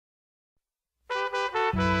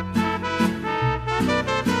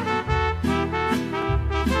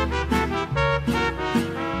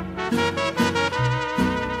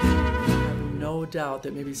doubt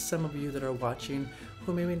that maybe some of you that are watching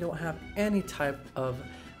who maybe don't have any type of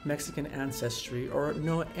Mexican ancestry or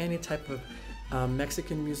know any type of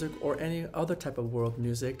Mexican music or any other type of world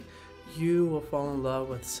music, you will fall in love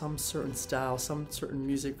with some certain style, some certain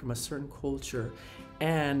music from a certain culture,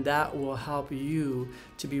 and that will help you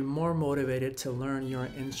to be more motivated to learn your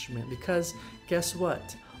instrument. Because guess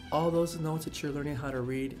what? All those notes that you're learning how to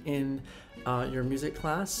read in your music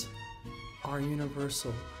class are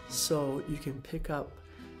universal. So you can pick up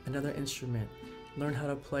another instrument, learn how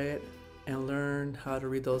to play it, and learn how to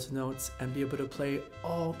read those notes and be able to play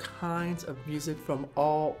all kinds of music from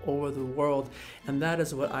all over the world. And that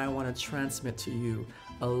is what I want to transmit to you,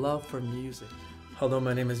 a love for music. Hello,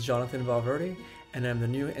 my name is jvalverde, and I'm the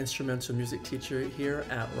new instrumental music teacher here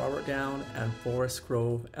at Robert Down and Forest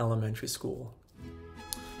Grove Elementary School.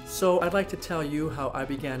 So I'd like to tell you how I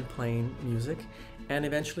began playing music and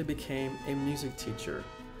eventually became a music teacher.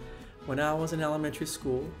 When I was in elementary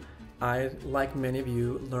school, I, like many of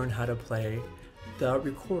you, learned how to play the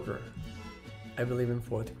recorder, I believe in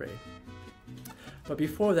 4th grade. But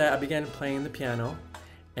before that, I began playing the piano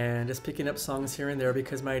and just picking up songs here and there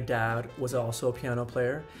because my dad was also a piano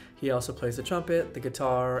player. He also plays the trumpet, the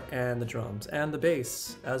guitar, and the drums, and the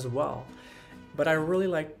bass as well. But I really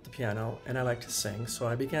liked the piano and I liked to sing, so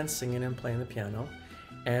I began singing and playing the piano.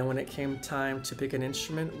 And when it came time to pick an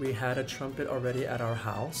instrument, we had a trumpet already at our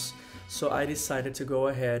house. So I decided to go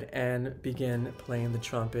ahead and begin playing the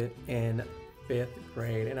trumpet in 5th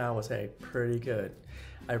grade, and I was pretty good.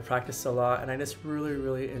 I practiced a lot and I just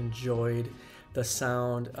really enjoyed the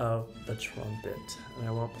sound of the trumpet. And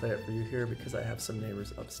I won't play it for you here because I have some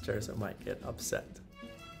neighbors upstairs that might get upset.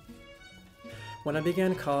 When I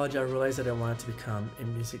began college, I realized that I wanted to become a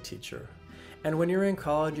music teacher. And when you're in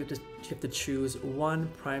college, you have to choose one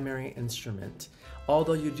primary instrument.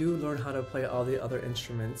 Although you do learn how to play all the other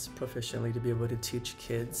instruments proficiently to be able to teach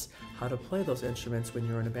kids how to play those instruments when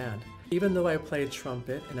you're in a band. Even though I played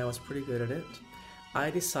trumpet and I was pretty good at it,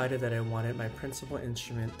 I decided that I wanted my principal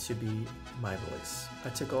instrument to be my voice. I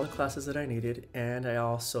took all the classes that I needed, and I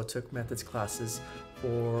also took methods classes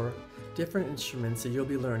for different instruments that you'll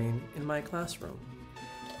be learning in my classroom.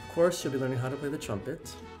 Of course, you'll be learning how to play the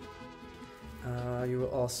trumpet. You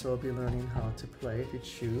will also be learning how to play, if you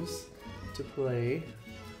choose, to play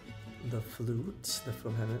the flute. I'm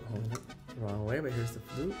holding it the wrong way, but here's the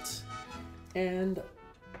flute. And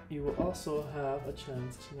you will also have a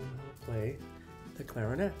chance to learn how to play the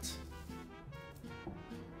clarinet.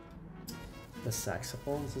 The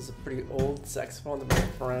saxophone. This is a pretty old saxophone that my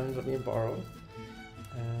friend let me borrow.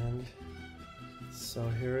 And so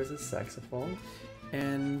here is a saxophone.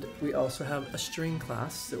 And we also have a string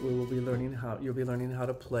class that we will be learning how, you'll be learning how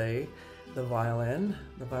to play the violin,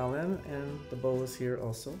 and the bow is here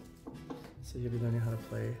also. So you'll be learning how to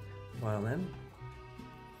play violin.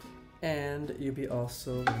 And you'll be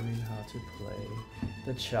also learning how to play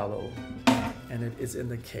the cello, and it is in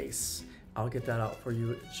the case. I'll get that out for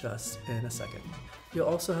you just in a second. You'll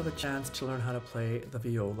also have a chance to learn how to play the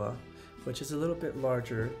viola, which is a little bit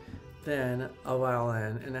larger than a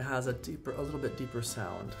violin, and it has a little bit deeper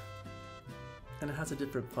sound. And it has a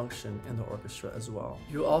different function in the orchestra as well.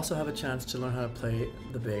 You'll also have a chance to learn how to play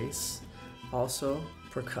the bass, also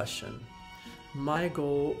percussion. My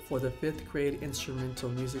goal for the 5th grade instrumental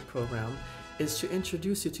music program is to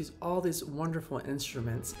introduce you to all these wonderful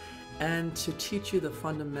instruments and to teach you the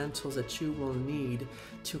fundamentals that you will need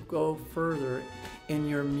to go further in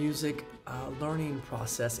your music learning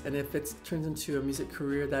process. And if it turns into a music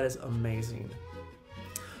career, that is amazing.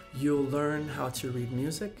 You'll learn how to read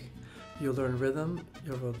music, you'll learn rhythm,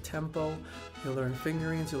 you'll learn tempo, you'll learn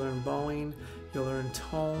fingerings, you'll learn bowing, you'll learn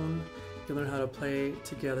tone, you'll learn how to play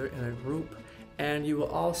together in a group, and you will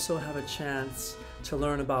also have a chance to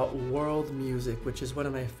learn about world music, which is one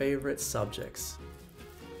of my favorite subjects.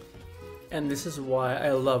 And this is why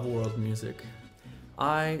I love world music.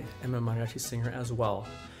 I am a mariachi singer as well.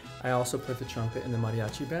 I also play the trumpet in the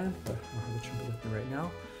mariachi band, but I don't have the trumpet with me right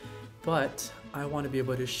now. But I want to be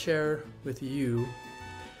able to share with you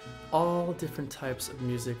all different types of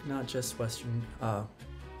music, not just Western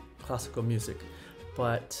classical music,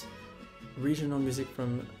 but regional music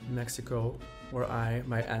from Mexico, where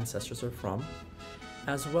my ancestors are from,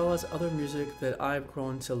 as well as other music that I've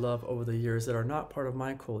grown to love over the years that are not part of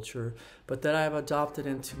my culture, but that I've adopted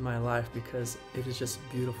into my life because it is just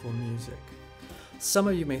beautiful music. Some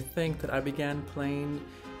of you may think that I began playing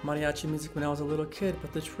mariachi music when I was a little kid,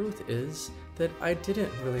 but the truth is that I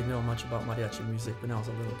didn't really know much about mariachi music when I was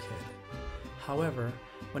a little kid. However,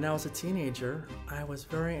 when I was a teenager, I was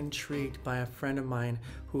very intrigued by a friend of mine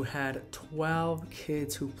who had 12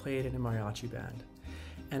 kids who played in a mariachi band.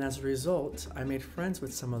 And as a result, I made friends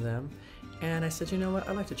with some of them, and I said, you know what,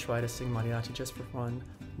 I'd like to try to sing mariachi just for fun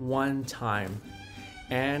one time.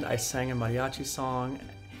 And I sang a mariachi song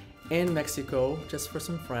in Mexico just for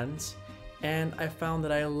some friends, and I found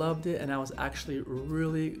that I loved it and I was actually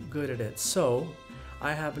really good at it. So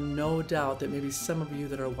I have no doubt that maybe some of you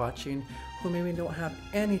that are watching who maybe don't have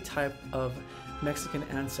any type of Mexican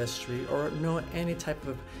ancestry or know any type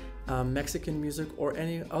of Mexican music or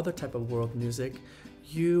any other type of world music,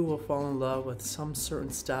 you will fall in love with some certain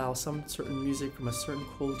style, some certain music from a certain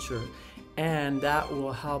culture, and that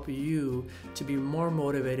will help you to be more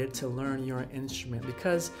motivated to learn your instrument.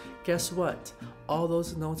 Because guess what? All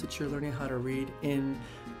those notes that you're learning how to read in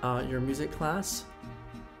your music class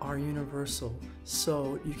are universal.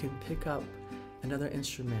 So you can pick up another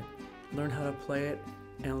instrument, learn how to play it,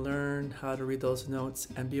 and learn how to read those notes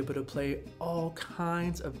and be able to play all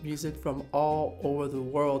kinds of music from all over the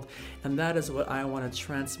world. And that is what I want to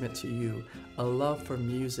transmit to you, a love for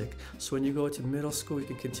music. So when you go to middle school, you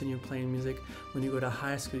can continue playing music. When you go to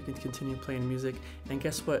high school, you can continue playing music. And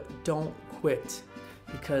guess what? Don't quit,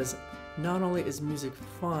 because not only is music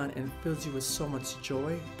fun and fills you with so much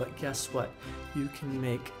joy, but guess what? You can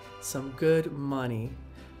make some good money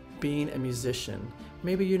being a musician.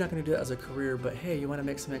 Maybe you're not going to do it as a career, but hey, you want to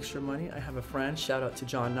make some extra money? I have a friend, shout out to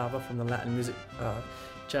John Nava from the Latin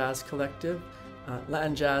Jazz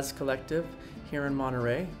Collective here in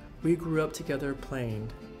Monterey. We grew up together playing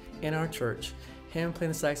in our church, him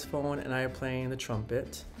playing the saxophone and I playing the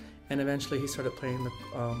trumpet. And eventually he started playing the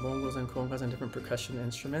bongos and congas and different percussion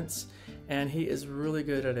instruments. And he is really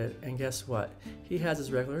good at it. And guess what? He has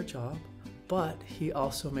his regular job, but he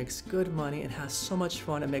also makes good money and has so much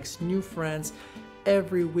fun and makes new friends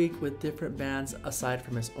every week with different bands aside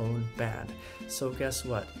from his own band. So guess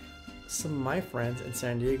what? Some of my friends in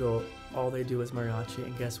San Diego, all they do is mariachi,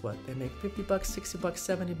 and guess what? They make 50 bucks, 60 bucks,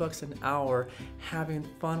 70 bucks an hour having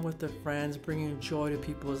fun with their friends, bringing joy to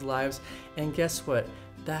people's lives. And guess what?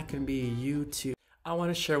 That can be you too. I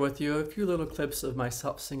want to share with you a few little clips of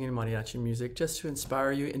myself singing mariachi music just to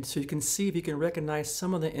inspire you, and so you can see if you can recognize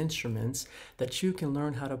some of the instruments that you can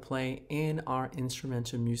learn how to play in our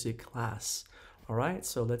instrumental music class. All right,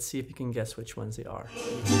 so let's see if you can guess which ones they are.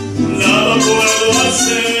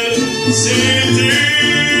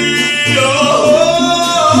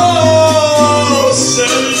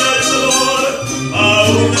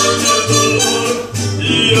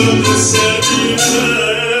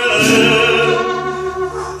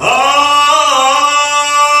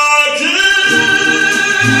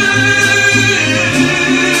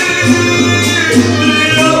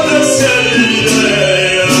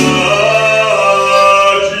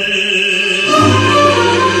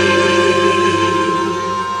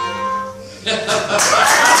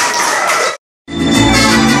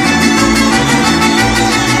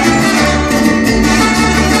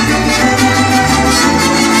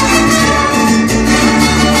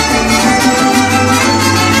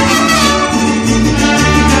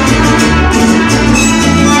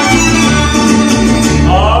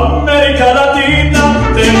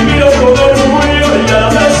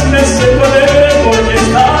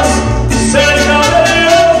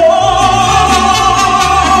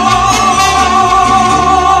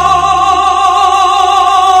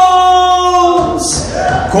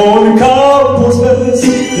 Con campos verdes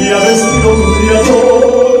y ha vestido tu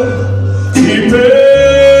criador, y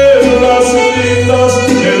perlas lindas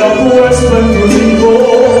él ha puesto en tu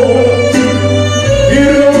rincón, y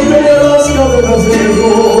rompe las cadenas del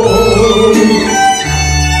dolor.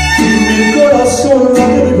 Mi corazón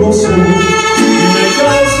late de gozo y me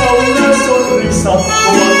causa una sonrisa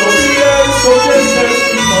cuando pienso que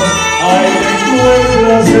cerquita ahí te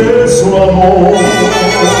encuentras de su amor.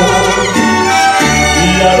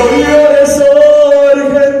 Ya no llores,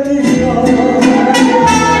 Argentina,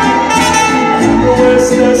 no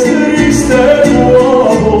estés triste, tu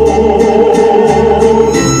amor,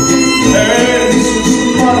 en sus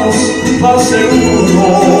manos va seguro,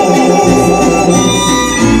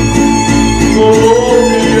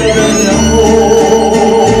 Colombia de mi amor,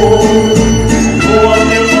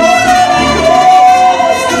 Guatemala y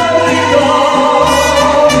Costa Rica,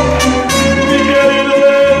 mi querido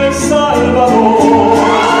El Salvador.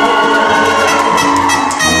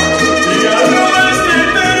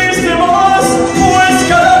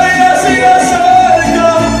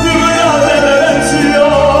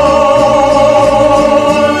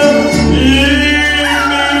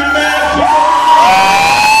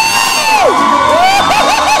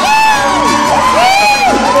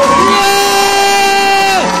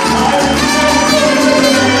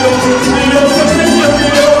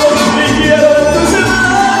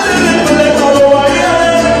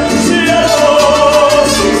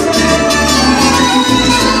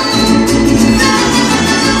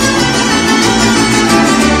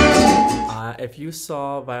 If you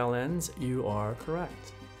saw violins, you are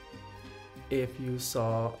correct. If you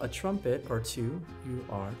saw a trumpet or two, you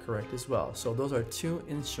are correct as well. So those are two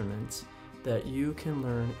instruments that you can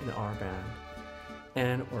learn in our band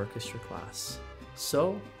and orchestra class.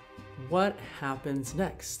 So what happens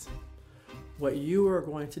next? What you are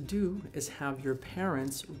going to do is have your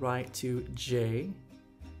parents write to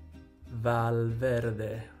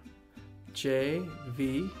jvalverde,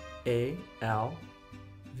 jvalverde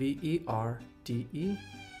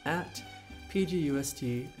at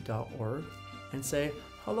pgusd.org and say,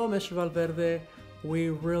 hello, Mr. Valverde. We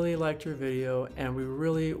really liked your video and we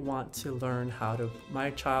really want to learn how to,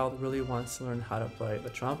 my child really wants to learn how to play the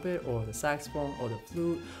trumpet or the saxophone or the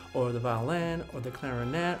flute or the violin or the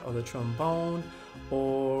clarinet or the trombone,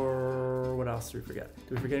 or what else did we forget?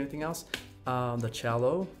 Did we forget anything else? The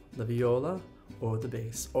cello, the viola, or the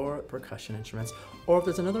bass, or percussion instruments. Or if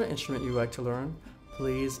there's another instrument you'd like to learn,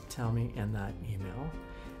 please tell me in that email.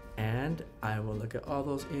 And I will look at all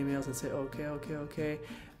those emails and say, okay.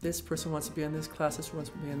 This person wants to be in this class, this one wants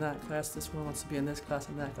to be in that class, this one wants to be in this class,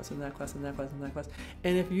 and that class, and that class, and that class, and that class.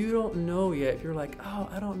 And if you don't know yet, if you're like, oh,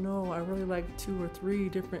 I don't know, I really like 2 or 3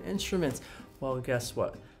 different instruments. Well, guess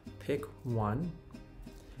what? Pick one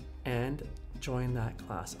and join that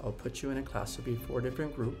class. I'll put you in a class. It'll be 4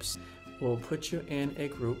 different groups. We'll put you in a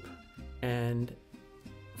group, and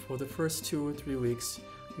for the first 2 or 3 weeks,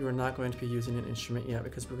 you are not going to be using an instrument yet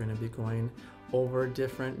because we're going to be going over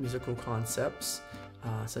different musical concepts,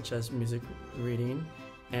 such as music reading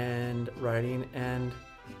and writing, and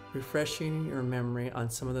refreshing your memory on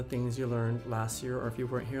some of the things you learned last year, or if you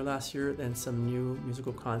weren't here last year, then some new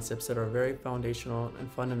musical concepts that are very foundational and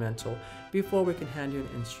fundamental before we can hand you an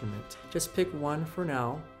instrument. Just pick one for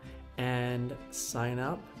now and sign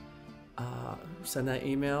up, send that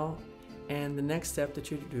email, and the next step that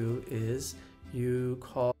you do is you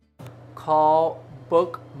call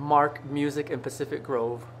Bookmark Music in Pacific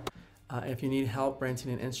Grove. If you need help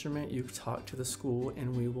renting an instrument, you talk to the school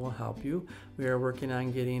and we will help you. We are working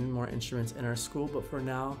on getting more instruments in our school, but for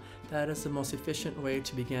now, that is the most efficient way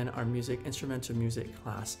to begin our instrumental music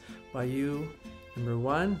class. By you, number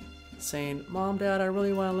 1, saying, Mom, Dad, I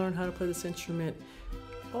really want to learn how to play this instrument.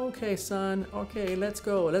 Okay, son, okay, let's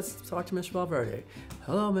go. Let's talk to Mr. Valverde.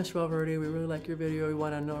 Hello, Mr. Valverde, we really like your video. We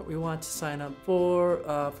want to sign up for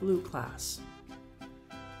a flute class.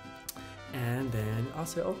 And then I'll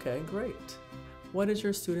say, okay, great. What is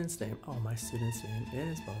your student's name? Oh, my student's name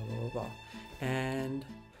is blah, blah, blah, blah. And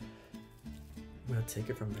we'll take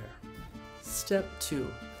it from there. Step 2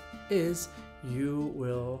 is you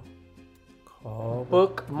will call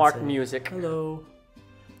Bookmark Music. Hello,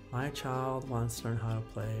 my child wants to learn how to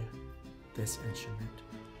play this instrument.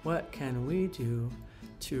 What can we do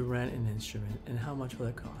to rent an instrument and how much will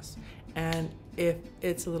it cost? And if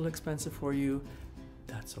it's a little expensive for you,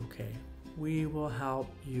 that's okay. We will help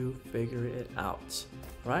you figure it out,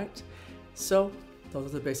 right? So those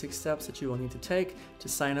are the basic steps that you will need to take to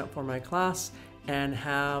sign up for my class and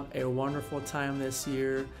have a wonderful time this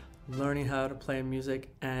year learning how to play music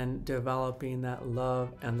and developing that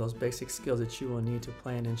love and those basic skills that you will need to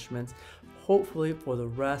play an instrument, hopefully for the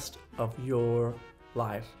rest of your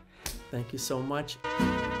life. Thank you so much.